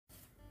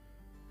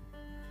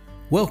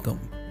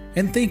Welcome,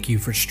 and thank you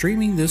for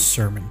streaming this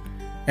sermon.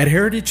 At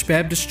Heritage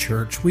Baptist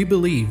Church, we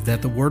believe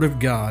that the Word of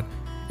God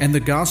and the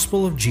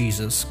gospel of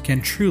Jesus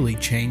can truly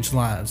change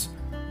lives.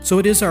 So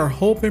it is our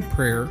hope and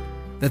prayer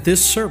that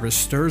this service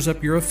stirs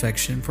up your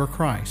affection for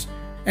Christ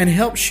and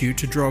helps you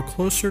to draw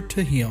closer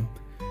to Him.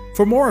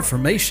 For more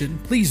information,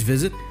 please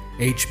visit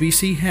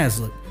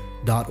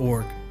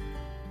hbchazlitt.org.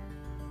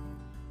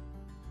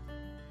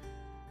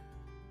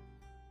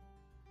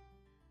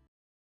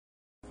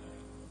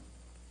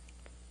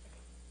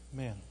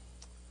 Man,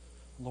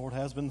 the Lord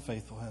has been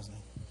faithful, hasn't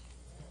He?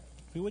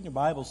 If you would in your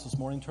Bibles this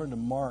morning, turn to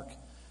Mark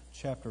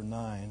chapter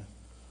 9.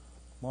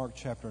 Mark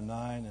chapter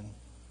 9, and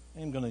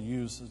I'm going to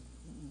use,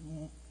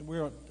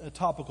 we're a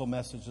topical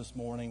message this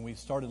morning. We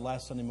started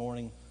last Sunday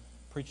morning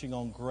preaching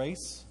on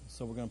grace,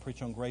 so we're going to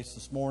preach on grace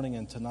this morning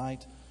and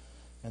tonight,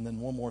 and then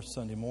one more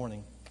Sunday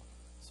morning.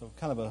 So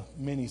kind of a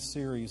mini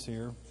series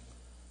here.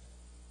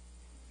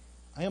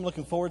 I am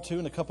looking forward to,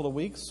 in a couple of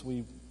weeks,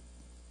 we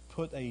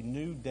put a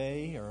new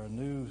day or a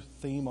new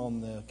theme on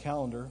the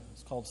calendar.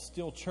 It's called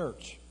Still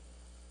Church.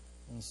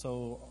 And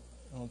so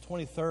on the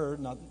 23rd,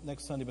 not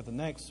next Sunday but the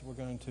next, we're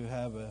going to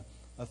have a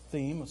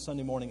theme,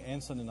 Sunday morning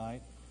and Sunday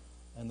night,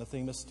 and the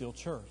theme is Still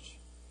Church.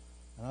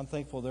 And I'm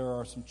thankful there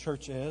are some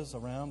churches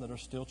around that are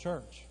still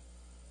church,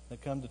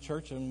 that come to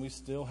church and we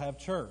still have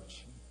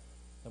church,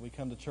 that we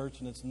come to church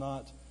and it's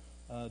not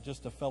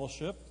just a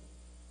fellowship,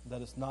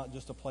 that it's not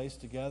just a place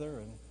together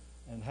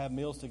and have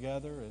meals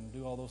together and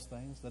do all those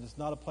things, that it's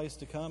not a place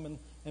to come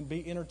and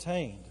be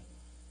entertained.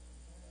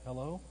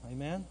 Hello?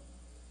 Amen?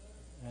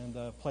 And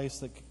a place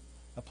that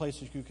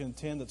you can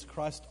attend that's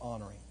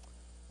Christ-honoring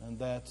and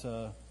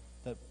that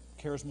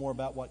cares more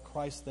about what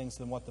Christ thinks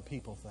than what the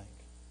people think.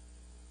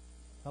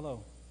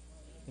 Hello?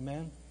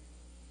 Amen?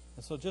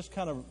 And so just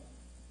kind of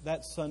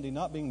that Sunday,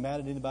 not being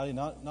mad at anybody,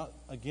 not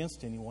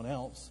against anyone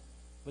else,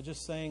 but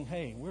just saying,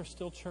 hey, we're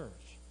still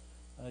church.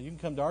 You can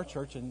come to our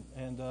church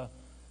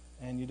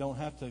and you don't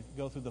have to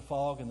go through the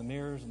fog and the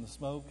mirrors and the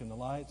smoke and the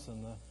lights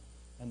and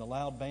the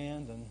loud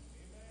band. And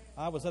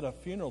I was at a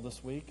funeral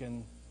this week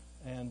and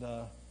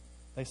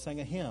they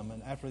sang a hymn.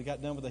 And after he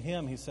got done with the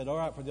hymn, he said, all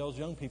right, for those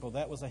young people,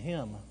 that was a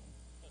hymn.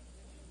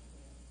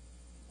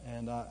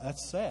 And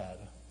that's sad.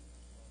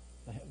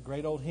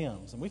 Great old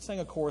hymns. And we sang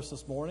a chorus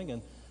this morning,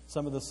 and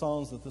some of the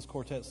songs that this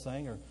quartet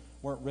sang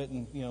weren't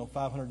written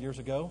 500 years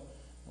ago.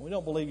 And we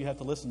don't believe you have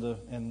to listen to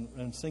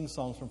and sing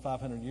songs from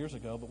 500 years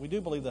ago, but we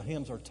do believe the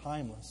hymns are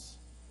timeless.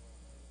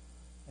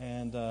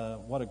 And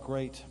what a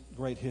great,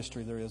 great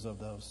history there is of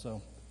those.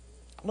 So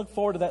look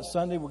forward to that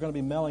Sunday. We're going to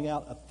be mailing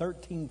out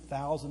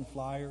 13,000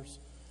 flyers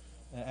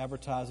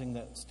advertising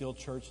that Still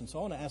Church. And so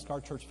I want to ask our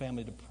church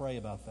family to pray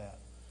about that.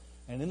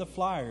 And in the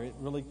flyer, it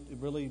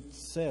really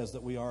says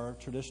that we are a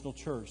traditional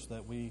church,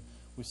 that we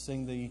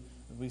sing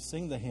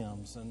the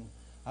hymns. And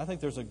I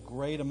think there's a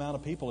great amount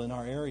of people in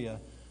our area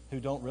who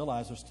don't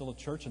realize there's still a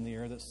church in the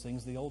area that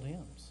sings the old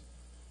hymns.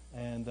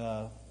 And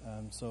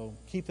so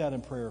keep that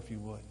in prayer if you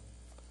would.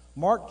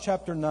 Mark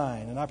chapter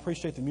 9, and I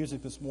appreciate the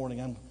music this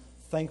morning. I'm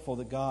thankful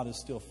that God is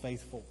still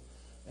faithful.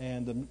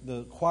 And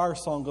the choir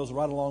song goes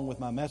right along with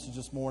my message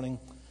this morning.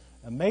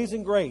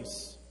 Amazing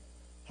grace,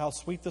 how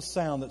sweet the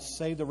sound that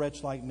saved a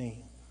wretch like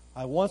me.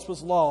 I once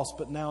was lost,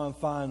 but now I'm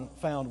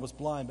found, was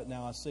blind, but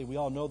now I see. We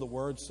all know the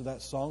words to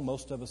that song,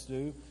 most of us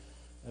do.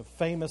 A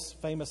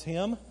famous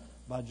hymn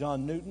by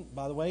John Newton,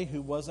 by the way,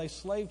 who was a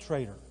slave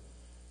trader.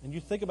 And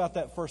you think about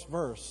that first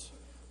verse,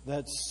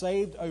 that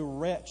saved a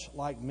wretch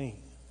like me.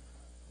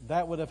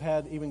 That would have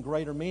had even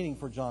greater meaning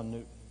for John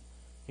Newton.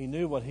 He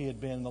knew what he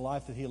had been in the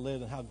life that he had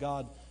lived and how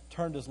God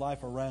turned his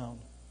life around.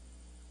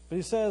 But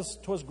he says,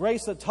 "'Twas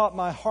grace that taught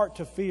my heart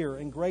to fear,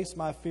 and grace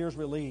my fears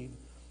relieved.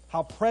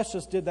 How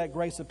precious did that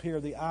grace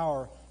appear the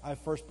hour I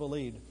first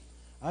believed."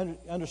 I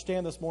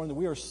understand this morning that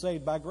we are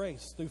saved by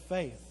grace through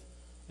faith.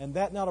 And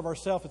that not of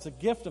ourselves, it's a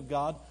gift of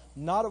God,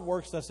 not of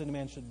works lest any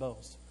man should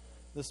boast.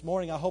 This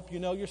morning, I hope you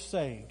know you're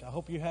saved. I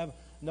hope you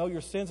know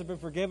your sins have been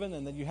forgiven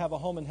and that you have a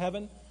home in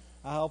heaven.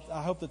 I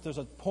hope that there's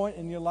a point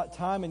in your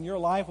time in your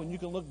life when you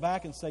can look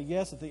back and say,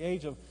 yes, at the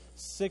age of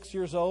 6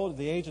 years old, at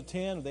the age of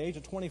 10, at the age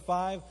of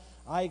 25,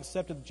 I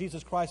accepted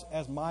Jesus Christ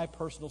as my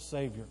personal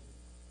Savior.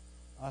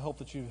 I hope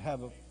that you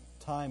have a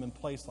time and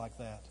place like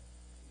that.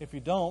 If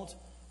you don't,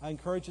 I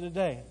encourage you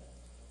today.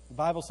 The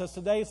Bible says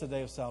today is the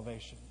day of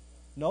salvation.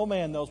 No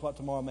man knows what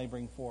tomorrow may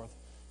bring forth.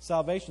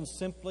 Salvation is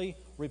simply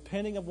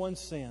repenting of one's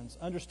sins,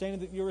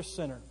 understanding that you're a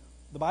sinner.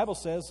 The Bible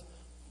says,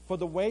 for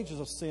the wages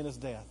of sin is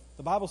death.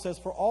 The Bible says,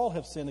 for all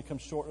have sinned and come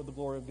short of the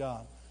glory of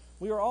God.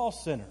 We are all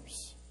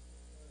sinners.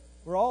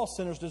 We're all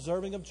sinners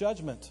deserving of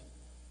judgment.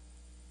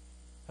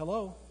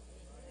 Hello?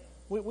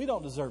 We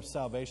don't deserve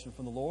salvation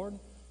from the Lord,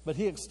 but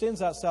He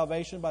extends that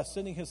salvation by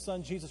sending His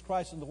Son, Jesus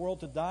Christ, into the world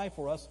to die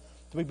for us,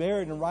 to be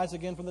buried and rise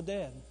again from the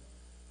dead.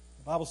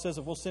 The Bible says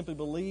if we'll simply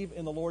believe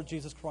in the Lord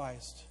Jesus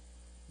Christ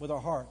with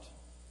our heart,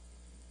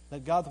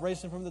 that God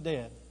raised Him from the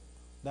dead,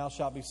 thou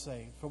shalt be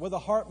saved. For with the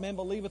heart man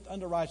believeth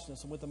unto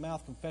righteousness, and with the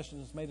mouth confession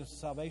is made unto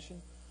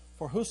salvation.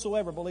 For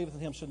whosoever believeth in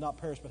Him should not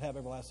perish but have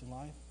everlasting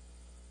life.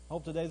 I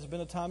hope today there's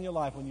been a time in your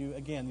life when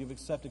you've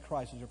accepted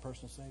Christ as your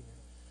personal Savior.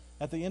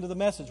 At the end of the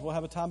message, we'll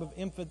have a time of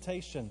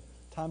invitation,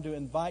 time to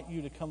invite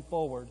you to come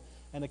forward,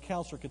 and a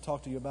counselor could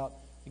talk to you about,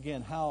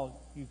 again, how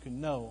you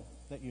can know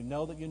that you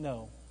know that you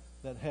know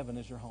that heaven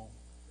is your home.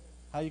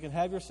 How you can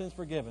have your sins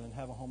forgiven and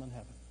have a home in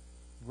heaven.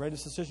 The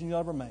greatest decision you'll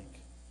ever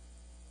make.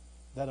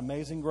 That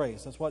amazing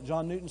grace. That's what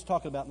John Newton's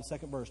talking about in the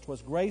second verse.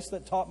 'Twas grace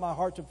that taught my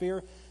heart to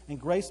fear, and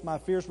grace my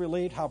fears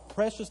relieved. How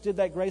precious did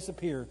that grace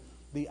appear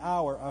the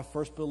hour I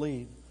first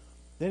believed.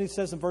 Then he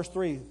says in verse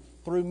 3,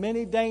 through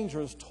many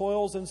dangers,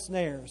 toils, and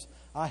snares,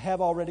 I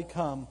have already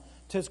come.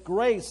 'Tis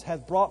grace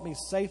hath brought me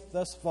safe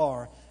thus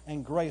far,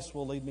 and grace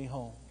will lead me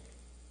home.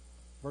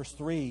 Verse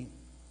 3,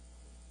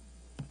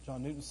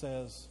 John Newton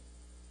says,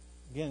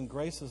 again,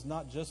 grace is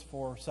not just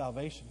for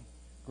salvation.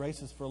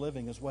 Grace is for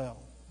living as well.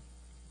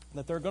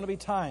 That there are going to be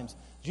times,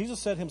 Jesus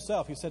said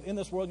himself, he said, in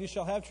this world you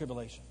shall have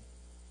tribulation.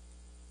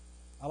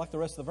 I like the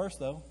rest of the verse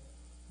though.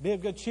 Be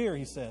of good cheer,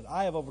 he said,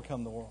 I have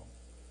overcome the world.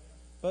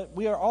 But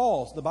we are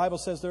all, the Bible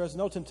says, there is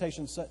no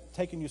temptation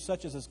taken you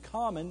such as is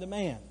common to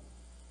man.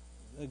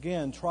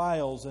 Again,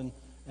 trials and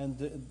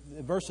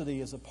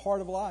adversity is a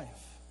part of life.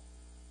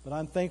 But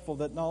I'm thankful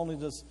that not only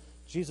does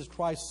Jesus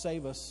Christ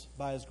save us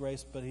by His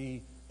grace, but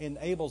He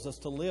enables us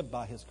to live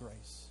by His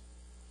grace.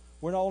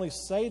 We're not only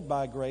saved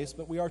by grace,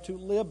 but we are to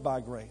live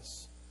by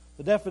grace.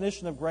 The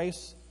definition of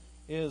grace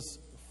is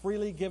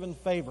freely given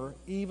favor,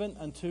 even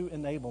unto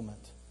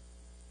enablement.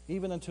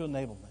 Even unto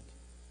enablement.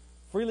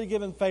 Freely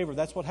given favor,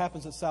 that's what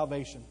happens at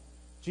salvation.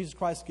 Jesus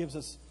Christ gives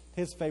us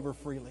His favor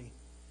freely.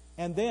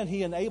 And then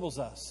He enables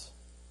us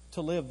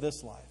to live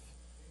this life.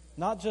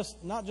 Not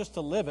just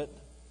to live it,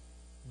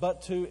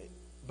 but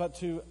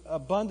to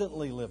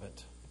abundantly live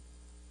it.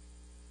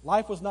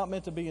 Life was not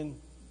meant to be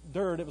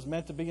endured, it was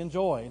meant to be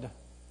enjoyed.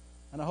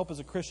 And I hope as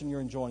a Christian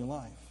you're enjoying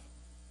life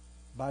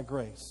by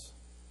grace.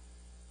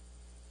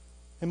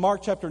 In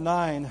Mark chapter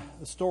 9,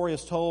 the story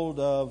is told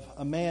of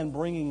a man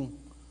bringing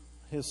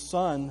his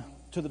son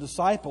to the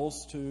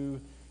disciples to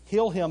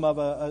heal him of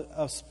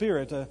a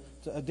spirit, a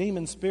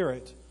demon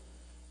spirit.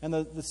 And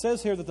it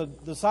says here that the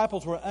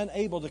disciples were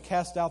unable to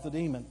cast out the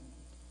demon.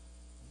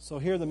 So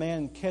here the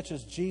man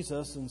catches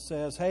Jesus and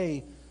says,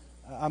 hey,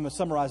 I'm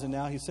summarizing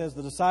now. He says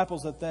the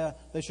disciples that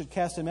they should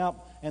cast him out,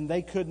 and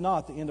they could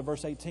not, the end of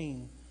verse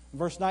 18.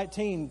 Verse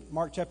 19,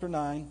 Mark chapter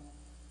 9,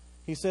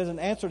 he says, and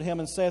answered him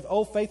and saith,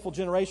 O faithful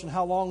generation,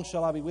 how long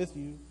shall I be with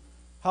you?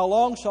 How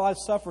long shall I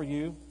suffer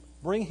you?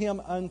 Bring him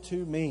unto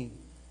me.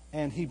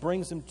 And he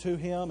brings him to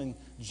him, and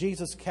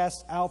Jesus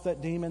casts out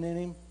that demon in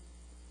him.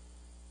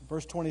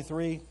 Verse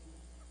 23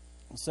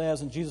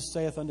 says, and Jesus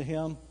saith unto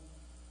him,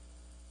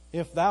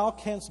 if thou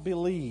canst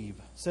believe,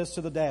 says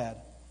to the dad,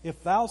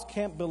 if thou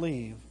canst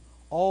believe,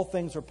 all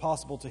things are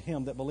possible to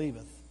him that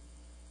believeth.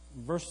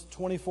 Verse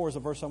 24 is a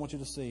verse I want you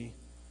to see.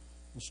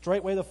 And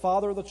straightway the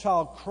father of the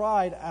child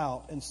cried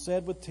out and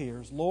said with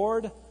tears,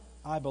 Lord,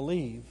 I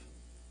believe.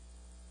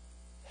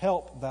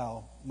 Help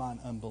thou mine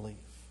unbelief.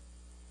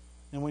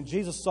 And when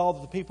Jesus saw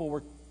that the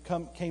people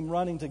came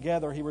running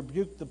together, He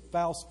rebuked the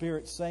foul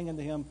spirit, saying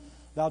unto him,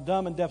 Thou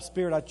dumb and deaf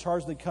spirit, I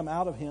charge thee, come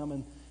out of him,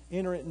 and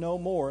enter it no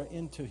more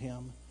into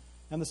him.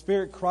 And the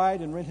spirit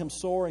cried and rent him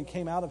sore, and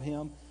came out of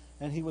him,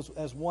 and he was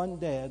as one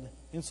dead,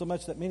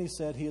 insomuch that many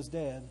said, He is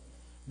dead.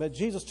 But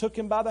Jesus took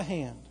him by the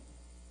hand,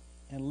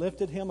 and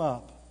lifted him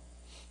up,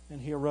 and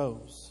he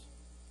arose.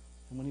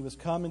 And when he was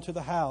come into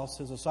the house,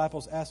 his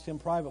disciples asked him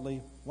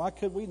privately, Why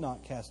could we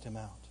not cast him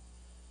out?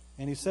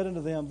 And he said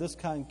unto them, This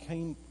kind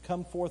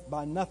come forth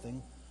by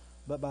nothing,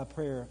 but by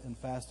prayer and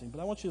fasting. But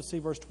I want you to see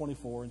verse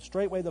 24. And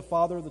straightway the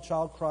father of the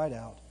child cried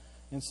out,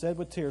 and said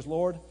with tears,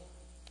 Lord,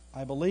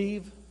 I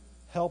believe,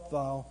 help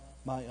thou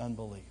my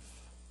unbelief.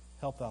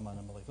 Help thou my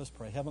unbelief. Let's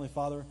pray. Heavenly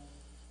Father,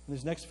 in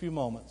these next few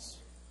moments,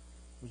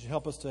 would you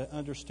help us to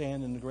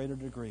understand in a greater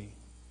degree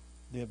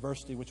the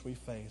adversity which we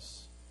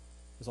face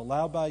is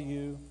allowed by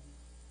you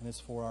and is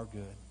for our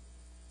good.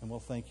 And we'll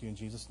thank you in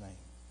Jesus'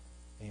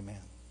 name. Amen.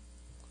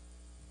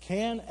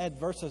 Can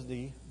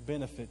adversity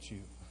benefit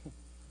you?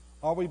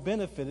 Are we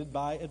benefited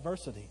by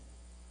adversity?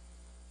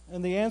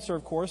 And the answer,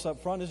 of course,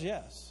 up front is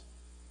yes.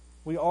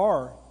 We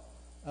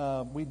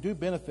do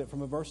benefit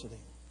from adversity.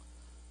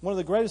 One of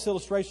the greatest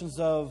illustrations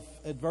of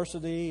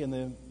adversity and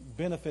the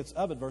benefits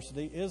of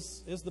adversity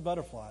is the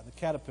butterfly, the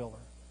caterpillar.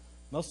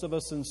 Most of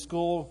us in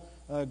school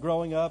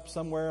growing up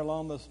somewhere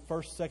along the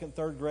first, second,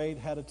 third grade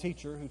had a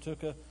teacher who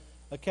took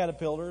a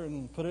caterpillar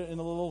and put it in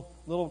a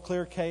little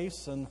clear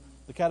case, and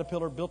the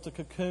caterpillar built a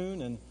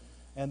cocoon,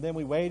 and then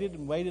we waited a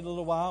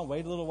little while,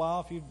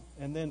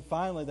 and then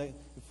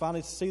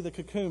finally see the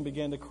cocoon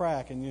begin to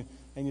crack, and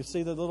you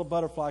see the little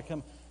butterfly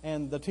come,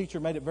 and the teacher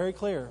made it very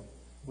clear,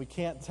 we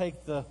can't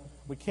take the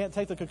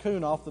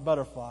cocoon off the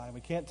butterfly.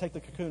 We can't take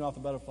the cocoon off the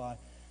butterfly.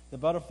 The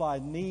butterfly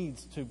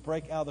needs to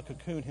break out of the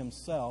cocoon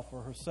himself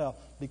or herself,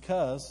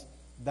 because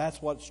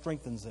that's what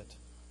strengthens it.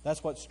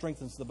 That's what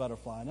strengthens the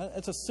butterfly. And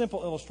it's a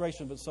simple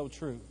illustration, but so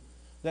true,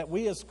 that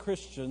we as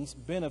Christians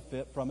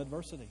benefit from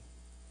adversity.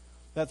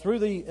 That through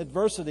the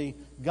adversity,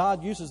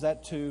 God uses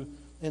that to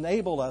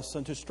enable us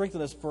and to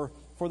strengthen us for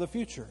for the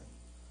future.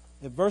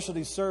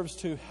 Adversity serves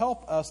to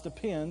help us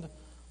depend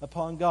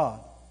upon God.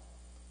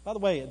 By the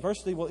way,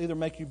 adversity will either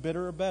make you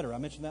bitter or better. I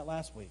mentioned that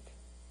last week.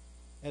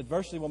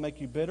 Adversity will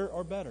make you bitter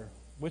or better.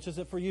 Which is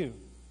it for you?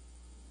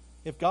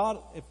 If God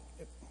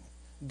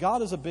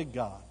is a big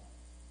God,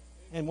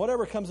 and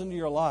whatever comes into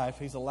your life,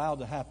 He's allowed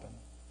to happen.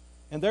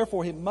 And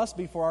therefore, it must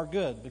be for our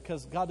good,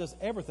 because God does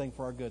everything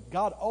for our good.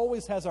 God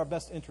always has our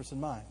best interest in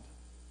mind.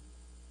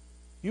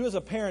 You as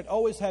a parent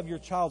always have your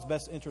child's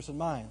best interest in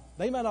mind.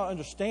 They may not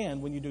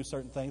understand when you do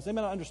certain things. They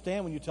may not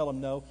understand when you tell them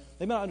no.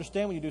 They may not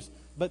understand when you do,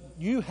 but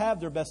you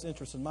have their best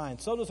interest in mind.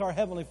 So does our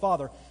Heavenly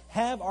Father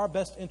have our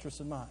best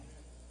interest in mind.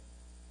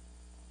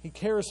 He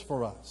cares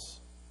for us.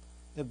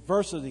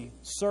 Adversity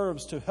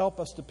serves to help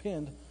us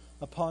depend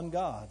upon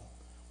God.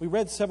 We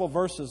read several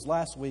verses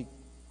last week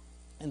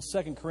in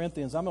 2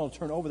 Corinthians. I'm going to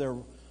turn over there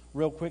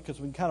real quick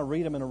because we can kind of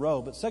read them in a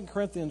row. But 2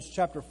 Corinthians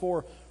chapter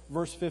 4,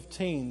 verse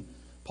 15,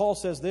 Paul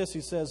says this.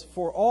 He says,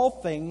 "For all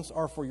things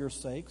are for your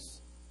sakes,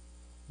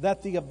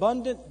 that the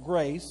abundant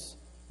grace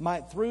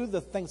might through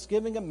the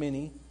thanksgiving of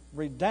many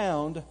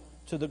redound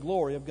to the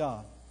glory of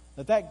God."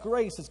 That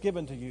grace is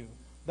given to you.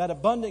 That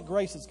abundant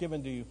grace that's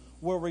given to you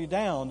will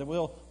redound,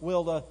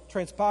 will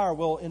transpire,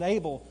 will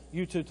enable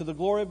you to the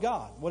glory of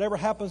God. Whatever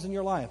happens in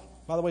your life.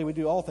 By the way, we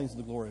do all things to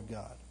the glory of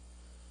God.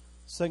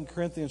 2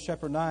 Corinthians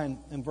chapter 9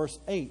 and verse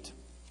 8.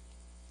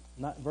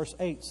 Verse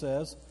 8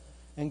 says,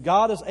 "And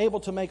God is able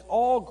to make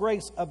all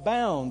grace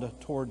abound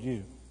toward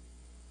you,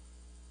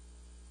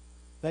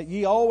 that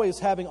ye always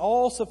having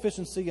all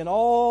sufficiency in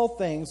all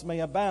things may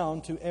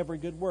abound to every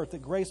good work."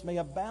 That grace may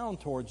abound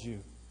towards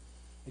you.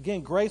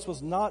 Again, grace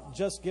was not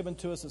just given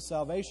to us at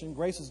salvation.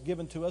 Grace is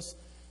given to us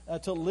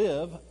to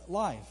live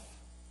life.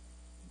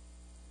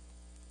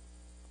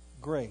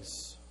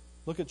 Grace.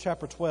 Look at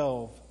chapter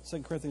 12,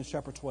 2 Corinthians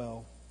chapter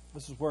 12.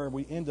 This is where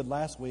we ended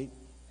last week.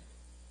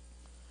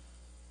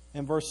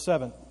 In verse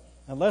 7.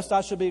 "And lest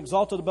I should be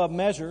exalted above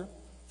measure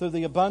through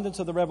the abundance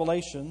of the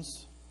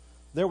revelations,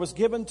 there was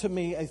given to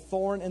me a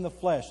thorn in the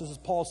flesh." This is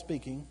Paul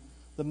speaking.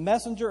 "The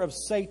messenger of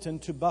Satan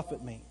to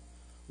buffet me,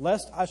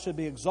 lest I should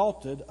be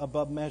exalted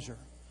above measure.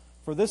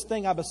 For this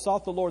thing I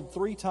besought the Lord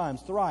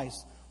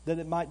thrice, that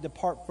it might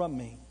depart from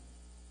me.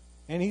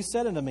 And He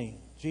said unto me,"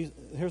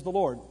 here's the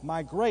Lord,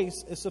 "My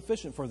grace is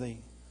sufficient for thee,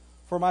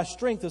 for my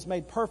strength is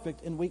made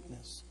perfect in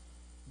weakness."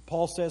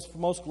 Paul says,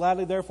 "Most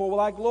gladly therefore will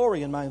I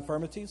glory in my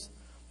infirmities,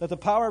 that the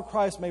power of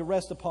Christ may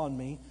rest upon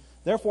me.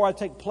 Therefore I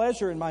take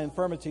pleasure in my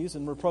infirmities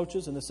and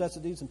reproaches and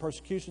necessities and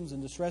persecutions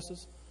and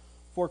distresses,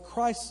 for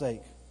Christ's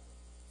sake.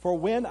 For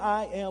when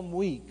I am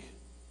weak,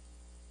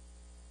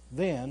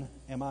 then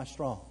am I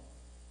strong."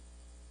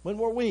 When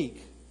we're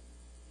weak,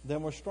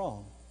 then we're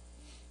strong.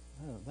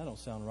 That don't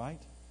sound right.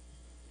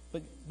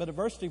 But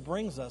adversity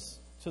brings us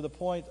to the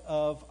point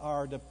of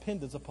our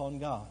dependence upon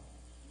God.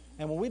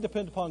 And when we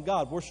depend upon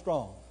God, we're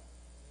strong.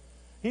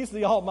 He's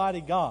the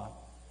Almighty God.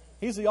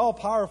 He's the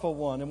all-powerful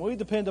one. And when we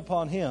depend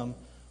upon Him,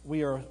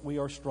 we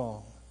are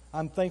strong.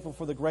 I'm thankful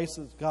for the grace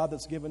of God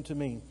that's given to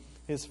me.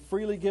 His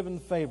freely given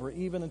favor,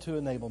 even unto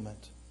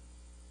enablement.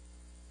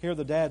 Here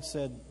the dad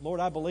said, "Lord,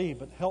 I believe,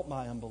 but help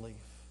my unbelief."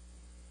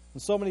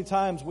 And so many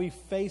times we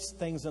face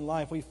things in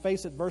life. We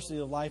face adversity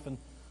of life.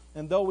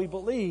 And though we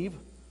believe,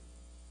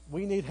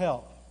 we need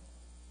help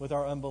with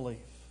our unbelief.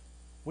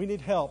 We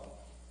need help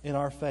in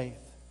our faith.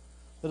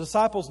 The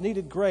disciples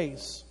needed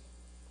grace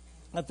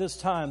at this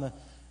time.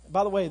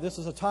 By the way, this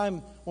is a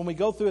time when we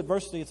go through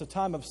adversity, it's a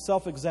time of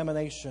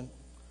self-examination.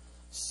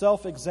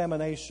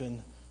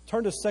 Self-examination.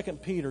 Turn to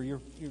 2 Peter.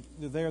 You're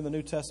there in the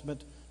New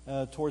Testament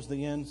towards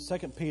the end.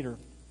 2 Peter.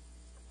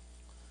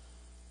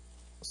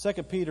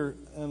 2 Peter,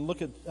 and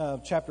look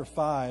at chapter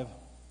 5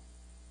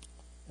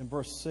 and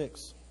verse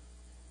 6.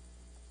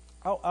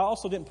 I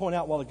also didn't point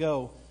out a while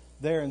ago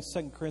there in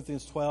 2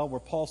 Corinthians 12 where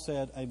Paul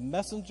said, "A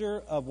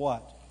messenger of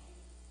what?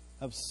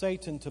 Of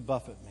Satan to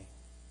buffet me."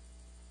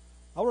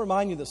 I'll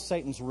remind you that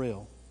Satan's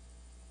real.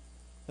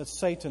 That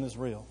Satan is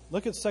real.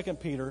 Look at 2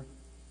 Peter.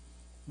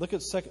 Look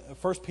at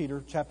 1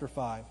 Peter chapter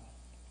 5.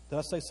 Did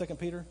I say 2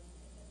 Peter?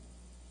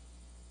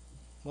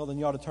 Well, then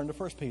you ought to turn to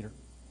 1 Peter.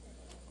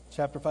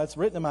 Chapter 5. It's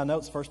written in my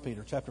notes, 1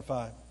 Peter, chapter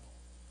 5.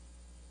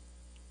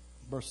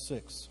 Verse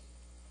 6.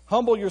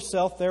 "Humble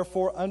yourself,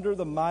 therefore, under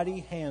the mighty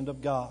hand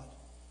of God,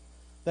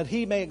 that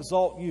He may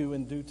exalt you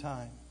in due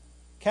time.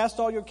 Cast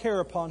all your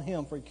care upon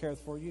Him, for He careth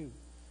for you.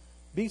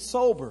 Be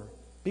sober,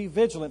 be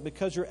vigilant,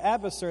 because your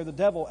adversary, the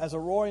devil, as a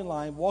roaring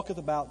lion, walketh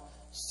about,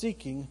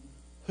 seeking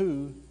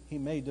who he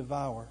may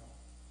devour.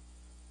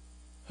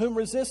 Whom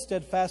resist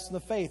steadfast in the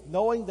faith,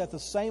 knowing that the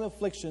same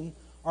affliction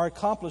are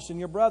accomplished in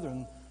your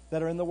brethren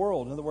that are in the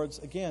world." In other words,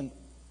 again,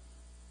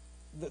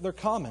 they're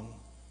common.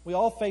 We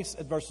all face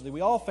adversity.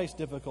 We all face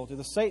difficulty.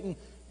 The Satan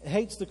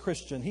hates the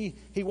Christian.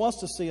 He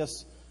wants to see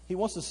us. He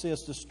wants to see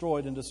us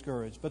destroyed and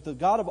discouraged. But the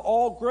God of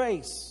all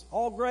grace,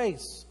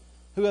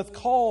 who hath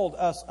called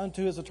us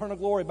unto His eternal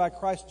glory by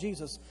Christ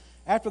Jesus,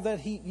 after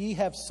that ye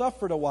have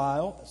suffered a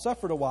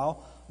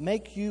while,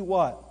 make you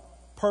what?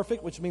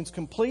 Perfect, which means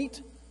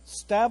complete,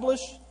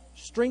 establish,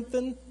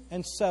 strengthen,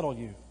 and settle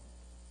you.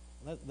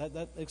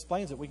 That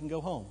explains it. We can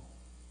go home.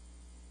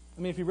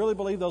 I mean, if you really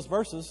believe those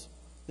verses,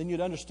 then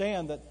you'd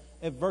understand that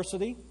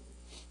adversity,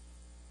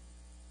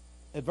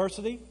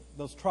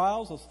 those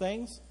trials, those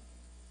things,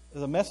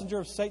 is a messenger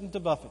of Satan to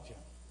buffet you.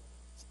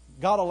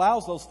 God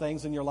allows those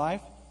things in your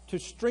life to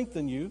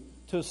strengthen you,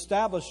 to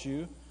establish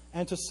you,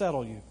 and to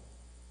settle you.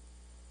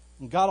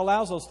 And God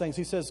allows those things.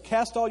 He says,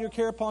 cast all your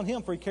care upon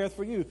Him, for He careth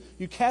for you.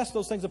 You cast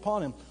those things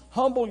upon Him.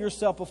 Humble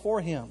yourself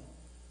before Him,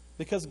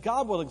 because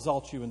God will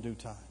exalt you in due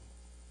time.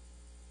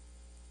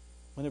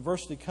 When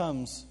adversity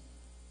comes,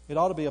 it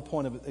ought to be a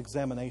point of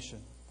examination.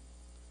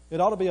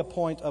 It ought to be a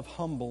point of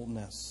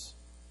humbleness,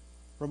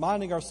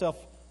 reminding ourselves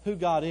who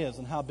God is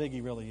and how big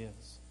He really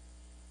is.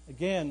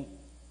 Again,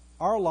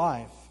 our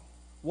life,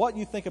 what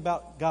you think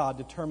about God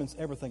determines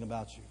everything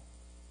about you.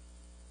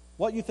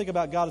 What you think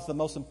about God is the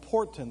most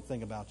important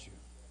thing about you.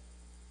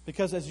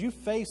 Because as you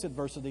face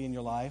adversity in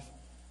your life,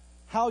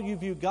 how you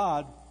view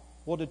God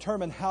will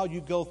determine how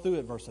you go through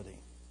adversity.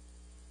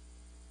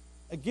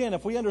 Again,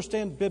 if we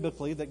understand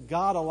biblically that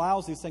God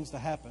allows these things to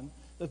happen,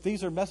 that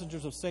these are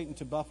messengers of Satan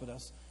to buffet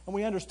us, and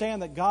we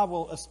understand that God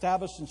will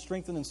establish and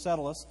strengthen and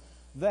settle us,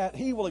 that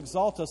He will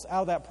exalt us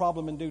out of that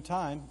problem in due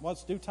time.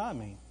 What's due time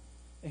mean?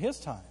 In His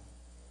time.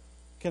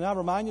 Can I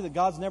remind you that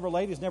God's never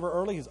late, He's never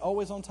early, He's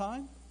always on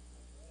time?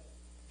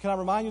 Can I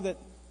remind you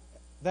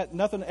that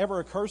nothing ever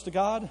occurs to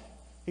God?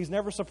 He's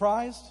never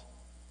surprised?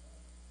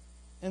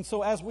 And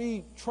so as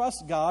we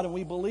trust God and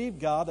we believe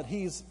God that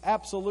He's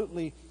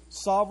absolutely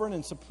sovereign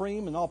and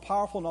supreme and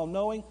all-powerful and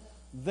all-knowing,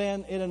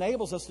 then it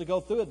enables us to go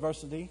through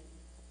adversity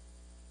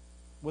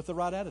with the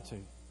right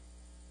attitude,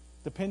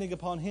 depending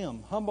upon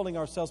Him, humbling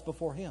ourselves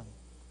before Him,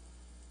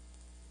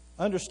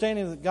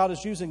 understanding that God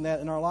is using that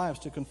in our lives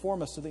to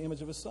conform us to the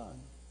image of His Son.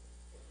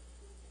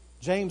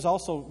 James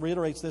also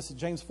reiterates this in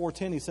James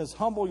 4:10. He says,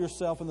 humble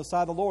yourself in the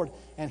sight of the Lord,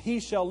 and He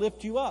shall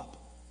lift you up.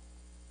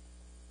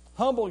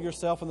 Humble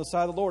yourself in the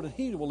sight of the Lord, and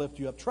He will lift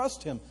you up.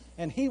 Trust Him,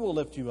 and He will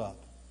lift you up.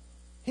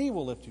 He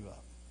will lift you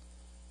up.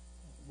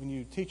 When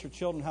you teach your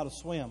children how to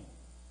swim,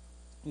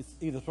 you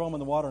either throw them in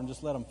the water and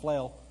just let them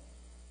flail.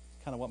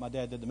 It's kind of what my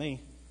dad did to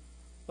me.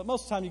 But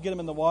most of the time you get them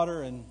in the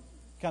water and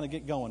kind of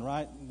get going,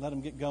 right? Let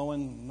them get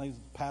going, and they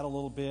paddle a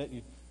little bit.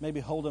 You maybe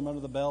hold them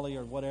under the belly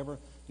or whatever.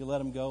 You let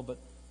them go. But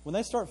when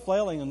they start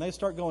flailing and they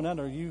start going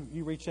under, you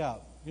reach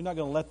out. You're not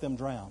going to let them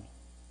drown.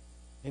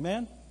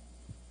 Amen?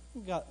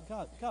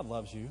 God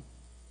loves you.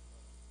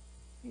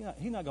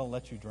 He's not going to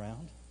let you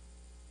drown.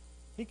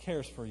 He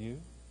cares for you.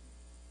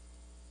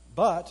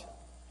 But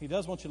He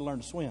does want you to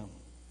learn to swim.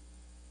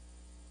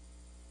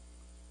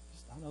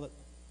 I know that,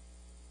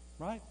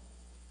 right?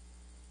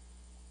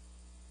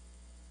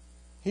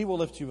 He will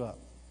lift you up.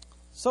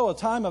 So a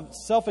time of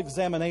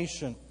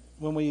self-examination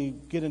when we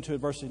get into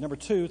adversity. Number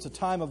 2, it's a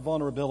time of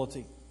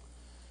vulnerability.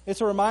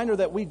 It's a reminder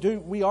that we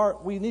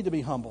need to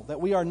be humble, that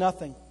we are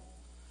nothing,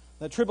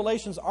 that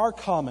tribulations are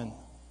common.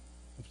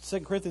 2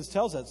 Corinthians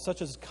tells us,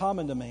 such as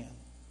common to man.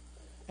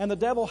 And the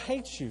devil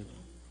hates you.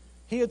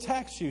 He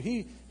attacks you.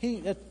 He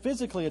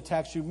physically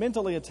attacks you,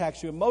 mentally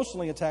attacks you,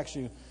 emotionally attacks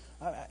you.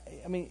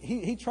 I mean,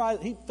 he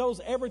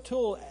throws every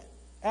tool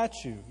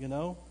at you, you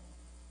know.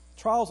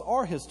 Trials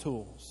are his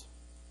tools.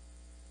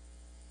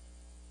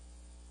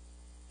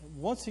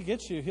 Once he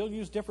gets you, he'll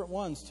use different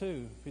ones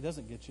too. If he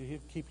doesn't get you, he'll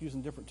keep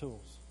using different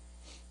tools.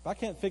 If I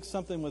can't fix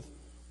something with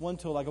one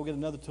tool, I go get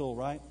another tool,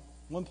 right?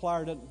 One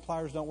pliers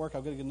don't work,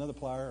 I'll go get another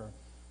plier, or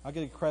I'll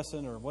get a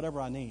crescent, or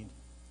whatever I need.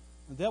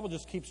 The devil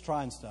just keeps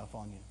trying stuff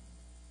on you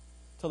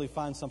until he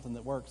finds something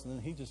that works, and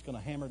then he's just going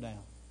to hammer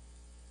down.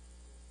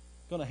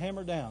 Going to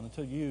hammer down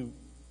until you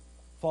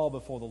fall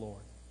before the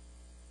Lord.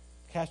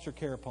 Cast your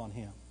care upon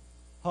Him.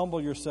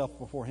 Humble yourself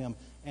before Him,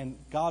 and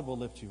God will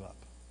lift you up.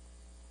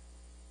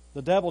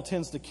 The devil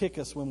tends to kick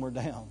us when we're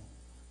down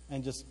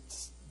and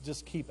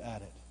just keep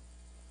at it.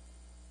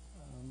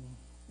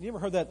 You ever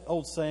heard that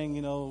old saying,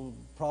 you know,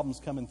 problems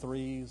come in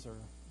threes, or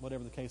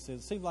whatever the case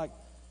is? It seems like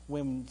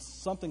when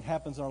something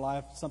happens in our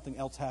life, something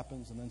else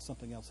happens, and then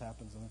something else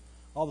happens. And then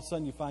all of a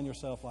sudden you find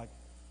yourself like,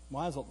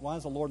 why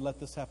does the Lord let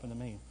this happen to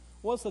me?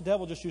 Well, it's the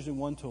devil just using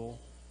one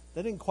tool.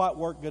 That didn't quite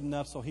work good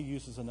enough, so he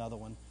uses another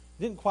one.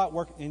 It didn't quite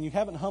work, and you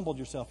haven't humbled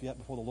yourself yet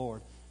before the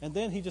Lord. And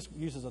then he just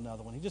uses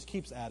another one. He just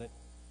keeps at it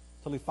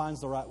till he finds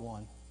the right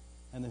one,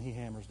 and then he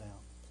hammers down.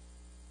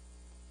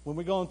 When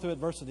we're going through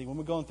adversity, when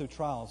we're going through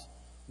trials,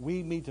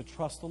 we need to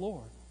trust the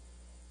Lord.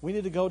 We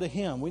need to go to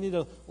Him. We need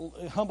to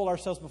humble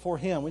ourselves before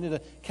Him. We need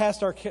to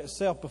cast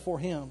ourselves before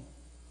Him.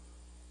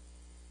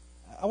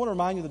 I want to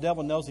remind you, the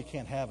devil knows he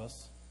can't have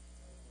us.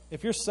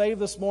 If you're saved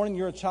this morning,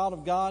 you're a child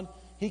of God,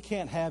 he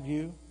can't have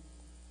you.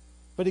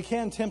 But he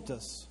can tempt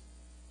us.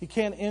 He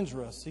can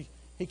injure us.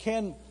 He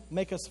can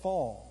make us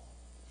fall.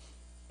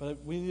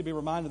 But we need to be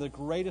reminded the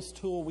greatest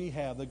tool we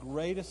have, the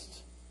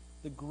greatest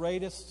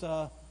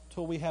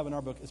tool we have in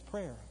our book is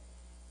prayer.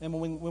 And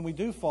when we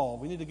do fall,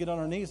 we need to get on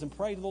our knees and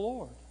pray to the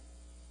Lord.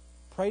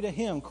 Pray to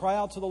Him. Cry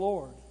out to the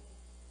Lord.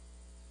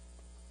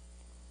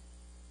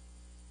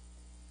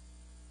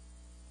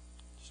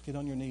 Just get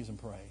on your knees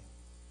and pray.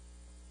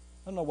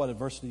 I don't know what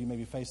adversity you may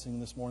be facing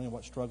this morning, or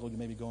what struggle you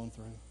may be going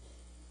through.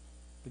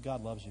 But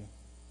God loves you.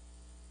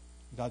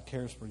 God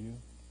cares for you.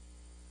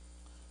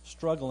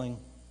 Struggling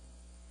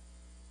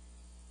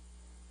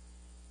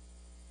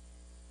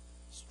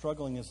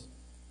is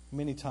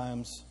many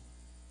times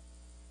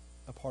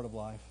a part of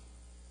life.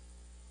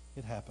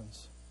 It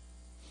happens.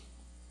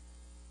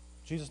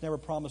 Jesus never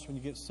promised when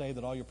you get saved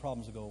that all your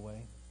problems will go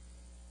away.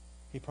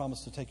 He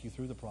promised to take you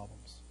through the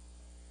problems,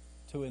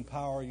 to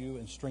empower you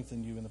and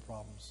strengthen you in the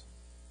problems.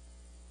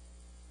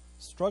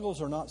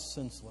 Struggles are not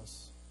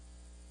senseless.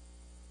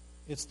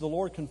 It's the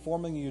Lord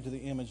conforming you to the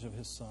image of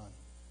His Son.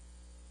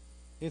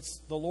 It's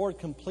the Lord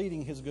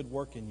completing His good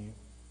work in you.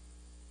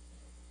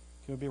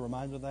 Can we be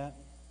reminded of that?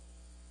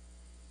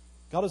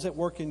 God is at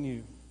work in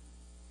you,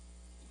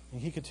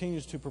 and He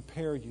continues to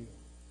prepare you.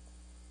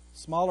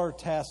 Smaller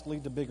tasks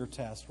lead to bigger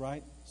tasks,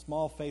 right?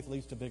 Small faith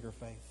leads to bigger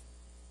faith.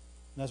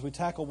 And as we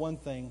tackle one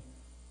thing,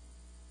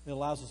 it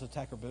allows us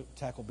to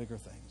tackle bigger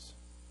things.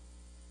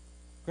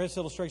 Greatest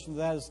illustration of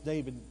that is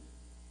David,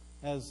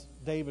 as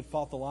David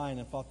fought the lion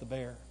and fought the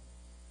bear.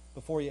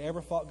 Before he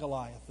ever fought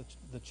Goliath,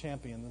 the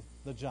champion,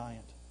 the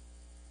giant,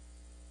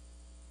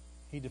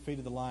 he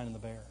defeated the lion and the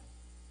bear.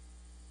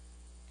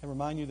 I can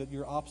remind you that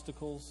your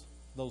obstacles,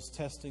 those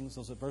testings,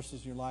 those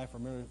adversities in your life are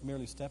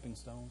merely stepping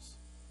stones.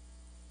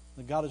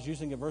 That God is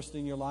using adversity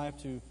in your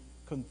life to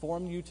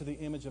conform you to the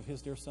image of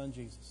His dear Son,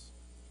 Jesus.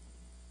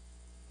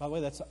 By the way,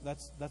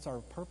 that's our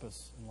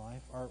purpose in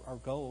life. Our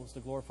goal is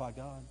to glorify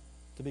God,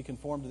 to be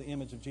conformed to the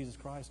image of Jesus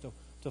Christ,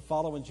 to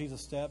follow in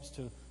Jesus' steps,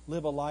 to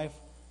live a life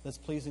that's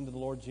pleasing to the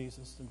Lord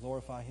Jesus, to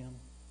glorify Him.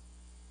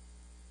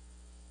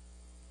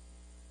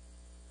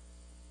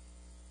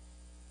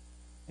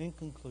 In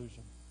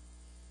conclusion,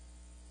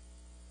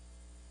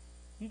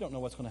 you don't know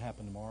what's going to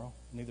happen tomorrow.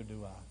 Neither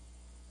do I.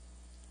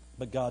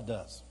 But God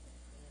does.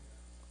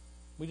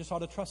 We just ought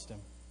to trust Him.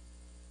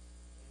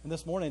 And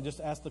this morning, just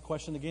ask the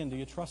question again, do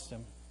you trust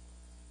Him?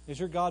 Is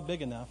your God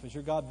big enough? Is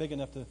your God big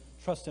enough to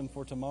trust Him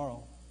for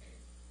tomorrow?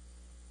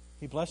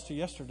 He blessed you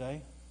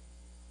yesterday.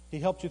 He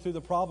helped you through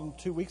the problem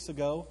 2 weeks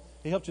ago.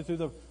 He helped you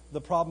through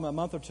the problem a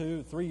month or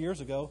 2, 3 years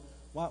ago.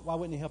 Why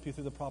wouldn't He help you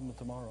through the problem of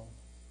tomorrow?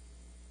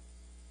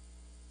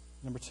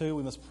 Number 2,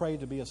 we must pray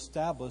to be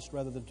established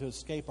rather than to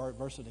escape our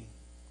adversity.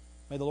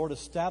 May the Lord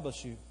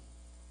establish you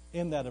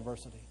in that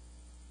adversity.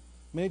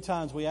 Many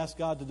times we ask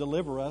God to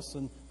deliver us,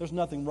 and there's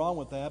nothing wrong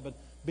with that, but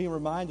being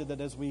reminded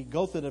that as we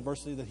go through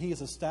adversity, that He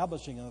is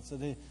establishing us,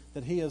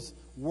 that He is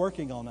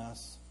working on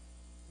us.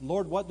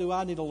 Lord, what do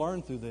I need to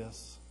learn through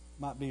this?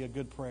 Might be a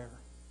good prayer.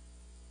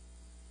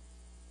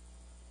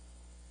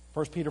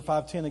 1 Peter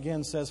 5:10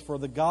 again says, "For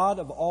the God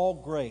of all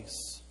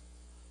grace,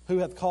 who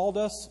hath called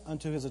us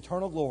unto His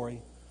eternal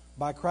glory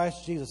by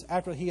Christ Jesus,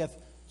 after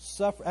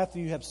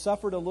you have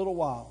suffered a little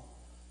while,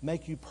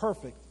 make you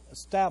perfect,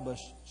 establish,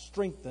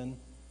 strengthen,"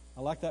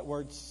 I like that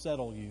word,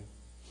 settle you.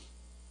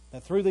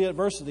 That through the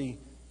adversity,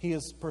 He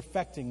is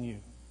perfecting you.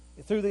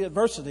 Through the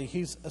adversity,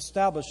 He's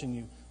establishing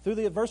you. Through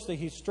the adversity,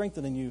 He's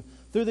strengthening you.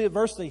 Through the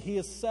adversity, He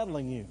is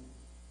settling you.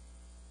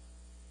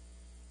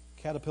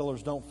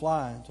 Caterpillars don't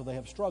fly until they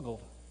have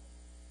struggled.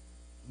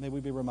 May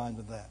we be reminded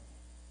of that.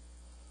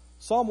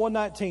 Psalm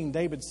 119,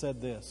 David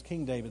said this.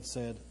 King David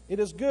said, "It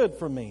is good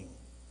for me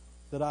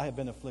that I have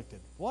been afflicted."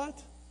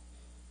 What?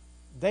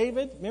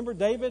 David, remember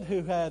David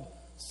who had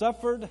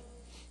suffered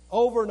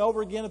over and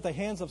over again at the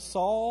hands of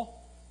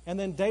Saul? And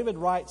then David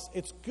writes,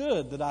 "It's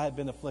good that I have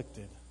been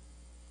afflicted,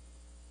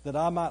 that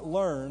I might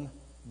learn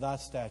thy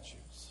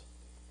statutes,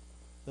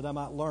 that I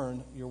might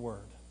learn your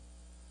word."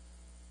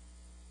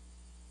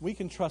 We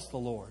can trust the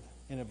Lord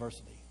in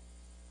adversity.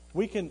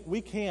 We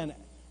can,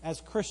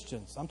 as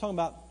Christians, I'm talking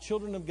about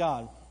children of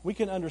God, we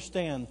can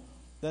understand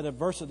that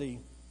adversity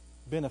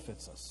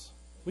benefits us.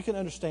 We can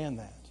understand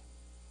that.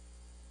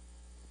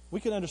 We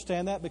can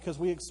understand that because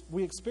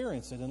we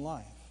experience it in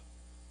life.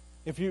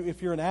 If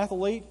you're an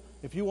athlete,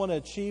 if you want to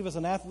achieve as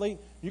an athlete,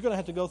 you're going to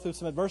have to go through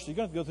some adversity. You're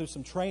going to have to go through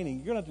some training.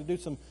 You're going to have to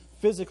do some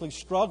physically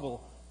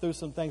struggle through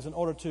some things in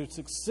order to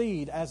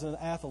succeed as an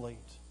athlete.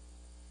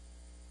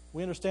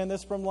 We understand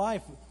this from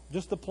life,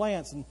 just the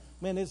plants. And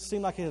man, it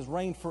seemed like it has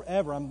rained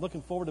forever. I'm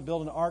looking forward to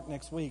building an ark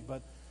next week,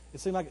 but it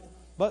seemed like,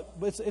 but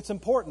it's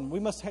important.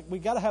 We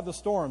got to have the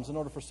storms in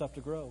order for stuff to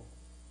grow.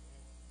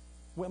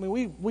 I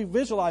mean, we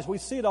visualize, we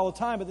see it all the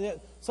time, but yet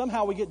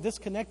somehow we get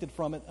disconnected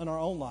from it in our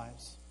own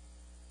lives.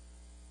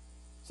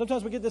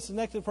 Sometimes we get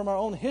disconnected from our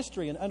own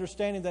history and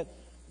understanding that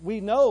we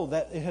know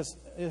that it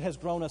has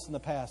grown us in the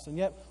past. And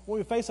yet, when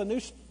we face a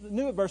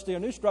new adversity or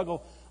new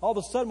struggle, all of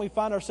a sudden we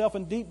find ourselves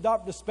in deep,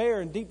 dark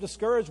despair and deep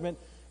discouragement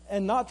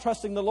and not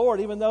trusting the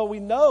Lord, even though we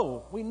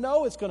know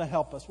it's going to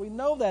help us. We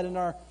know that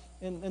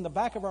in the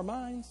back of our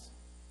minds.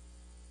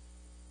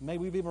 May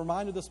we be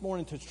reminded this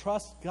morning to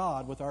trust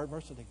God with our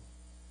adversity.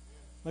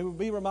 May we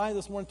be reminded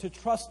this morning to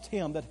trust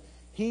Him, that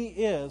He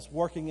is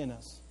working in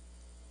us.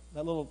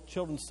 That little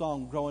children's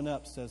song growing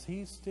up says,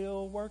 "He's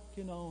still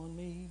working on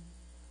me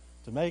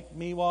to make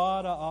me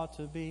what I ought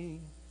to be.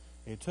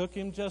 It took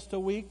Him just a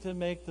week to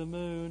make the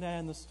moon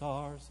and the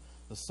stars,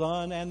 the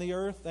sun and the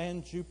earth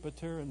and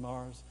Jupiter and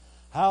Mars.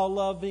 How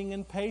loving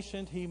and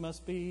patient He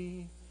must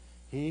be.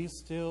 He's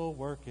still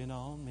working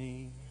on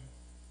me.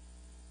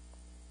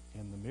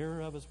 In the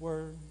mirror of His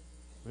Word,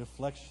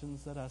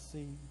 reflections that I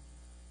see,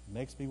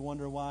 makes me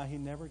wonder why He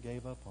never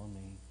gave up on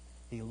me.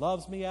 He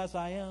loves me as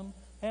I am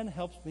and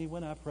helps me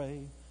when I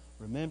pray.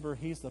 Remember,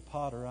 He's the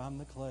potter, I'm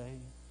the clay.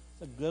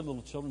 It's a good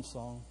little children's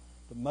song,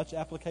 but much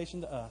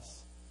application to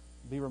us.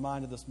 Be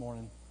reminded this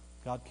morning,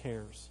 God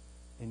cares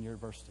in your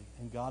adversity,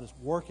 and God is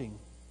working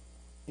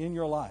in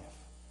your life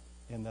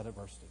in that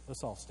adversity.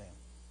 Let's all stand.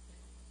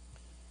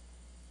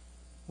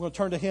 We're going to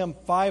turn to hymn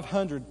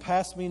 500,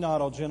 Pass Me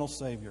Not, O Gentle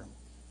Savior,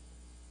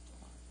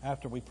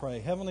 after we pray.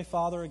 Heavenly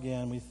Father,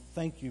 again, we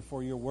thank you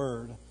for your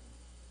word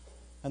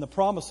and the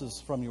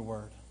promises from your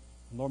word.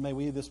 And Lord, may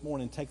we this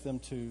morning take them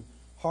to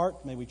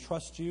heart. May we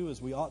trust you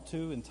as we ought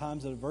to in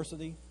times of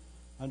adversity,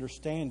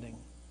 understanding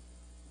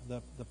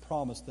the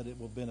promise that it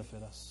will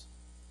benefit us.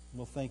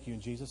 We'll thank you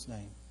in Jesus'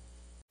 name.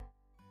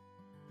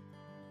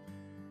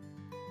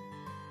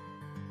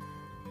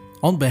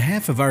 On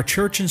behalf of our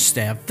church and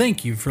staff,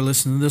 thank you for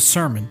listening to this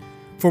sermon.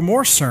 For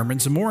more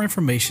sermons and more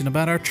information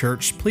about our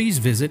church, please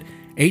visit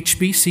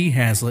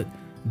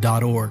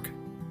hbchazlitt.org.